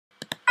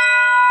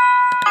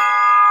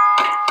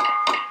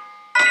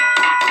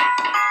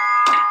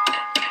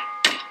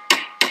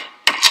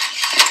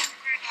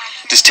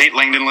Tate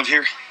Langdon live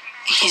here?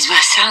 He's my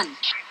son.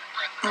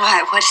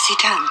 Why? What has he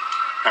done? All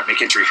right,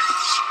 make entry.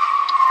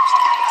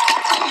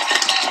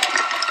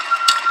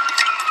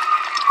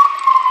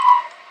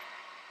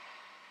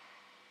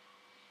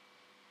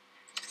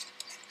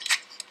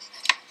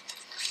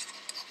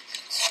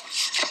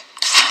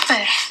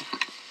 There.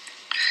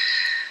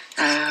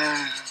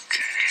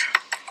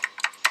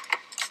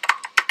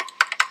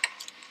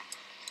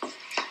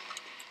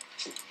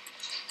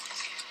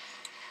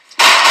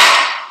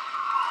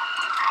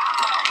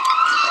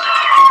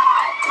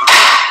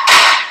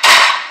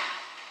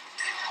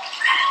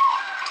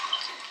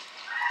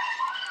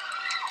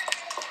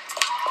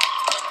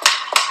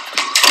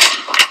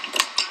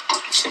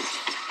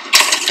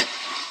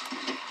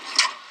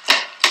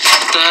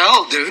 What the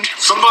hell, dude?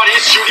 Somebody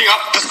is shooting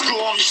up the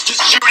school. He's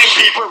just shooting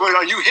people. Wait,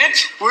 are you hit?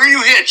 Where are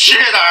you hit? Shit,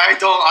 I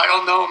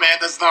don't know, man.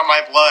 That's not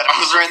my blood. I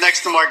was right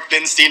next to Mark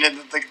Binstein, and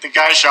the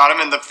guy shot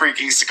him in the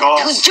freaking skull.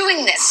 Who's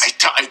doing this?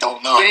 I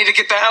don't know. We need to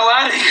get the hell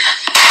out of here.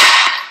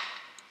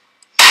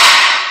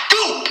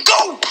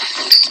 Go!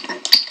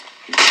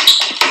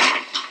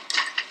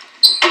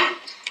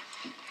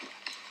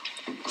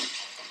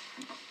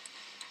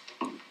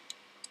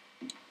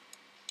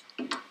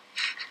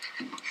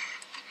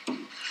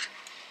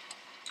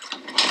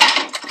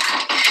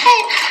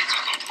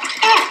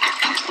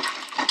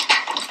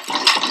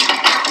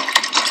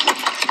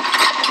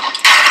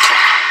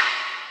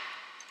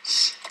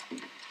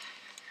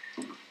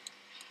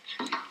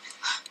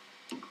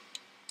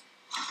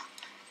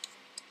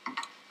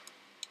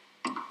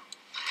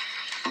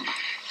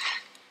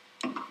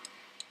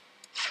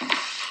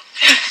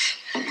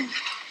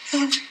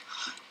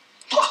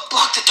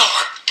 Block the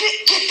door.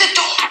 Get the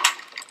door.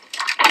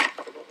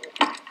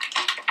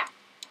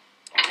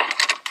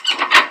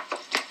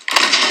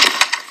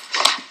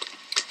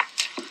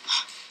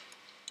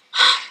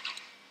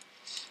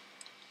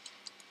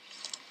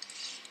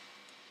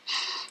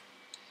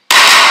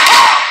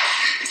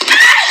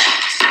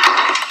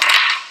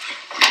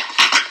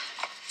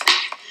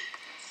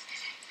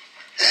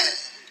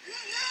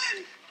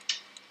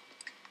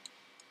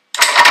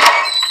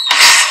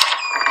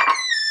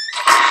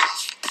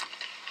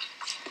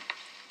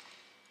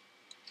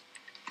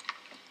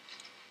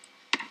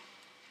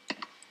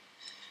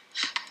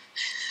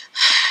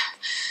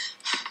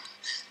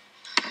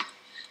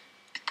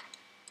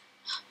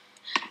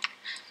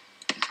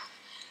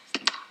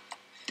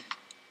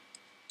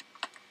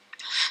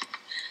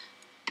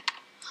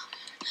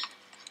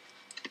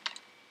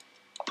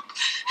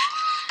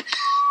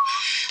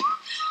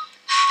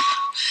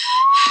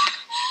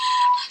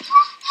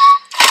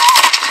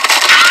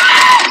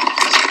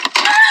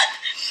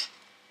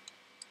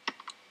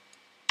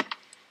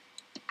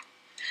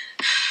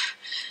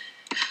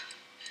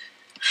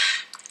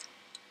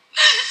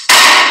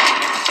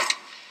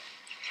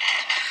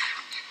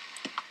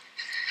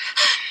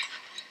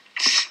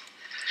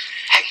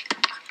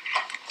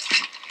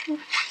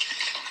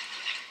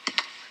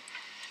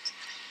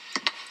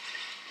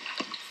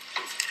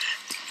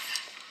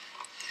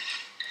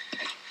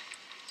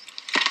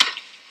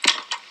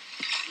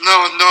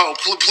 No,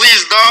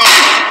 please don't.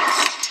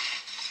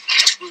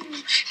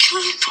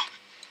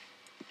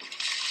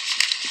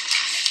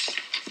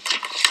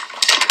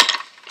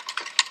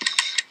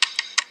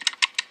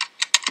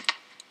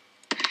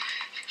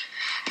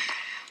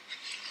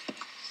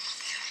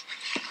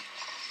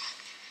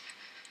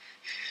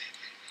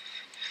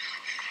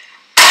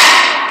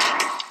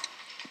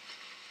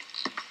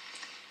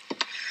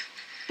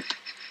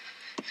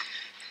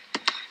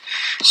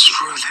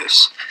 Screw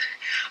this.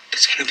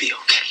 It's gonna be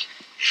okay.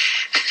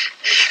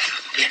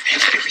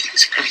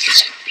 Everything's gonna be okay.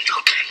 It's gonna be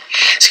okay.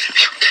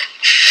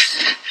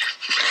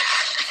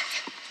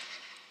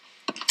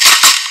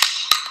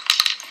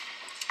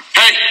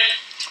 Hey!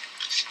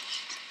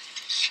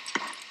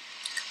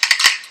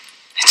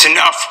 It's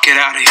enough. Get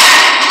out of here.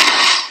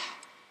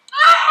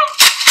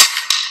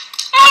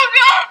 Oh,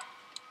 God!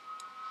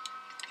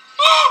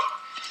 Oh,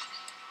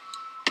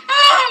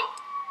 God!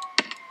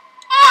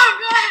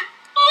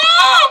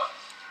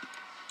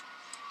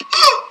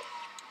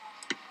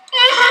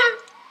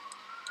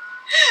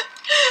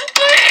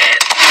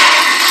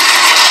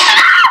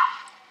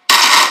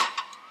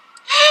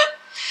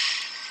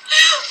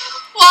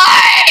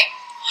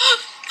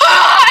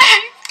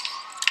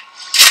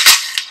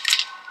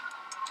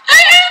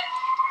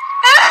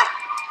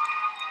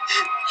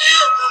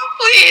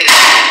 Please.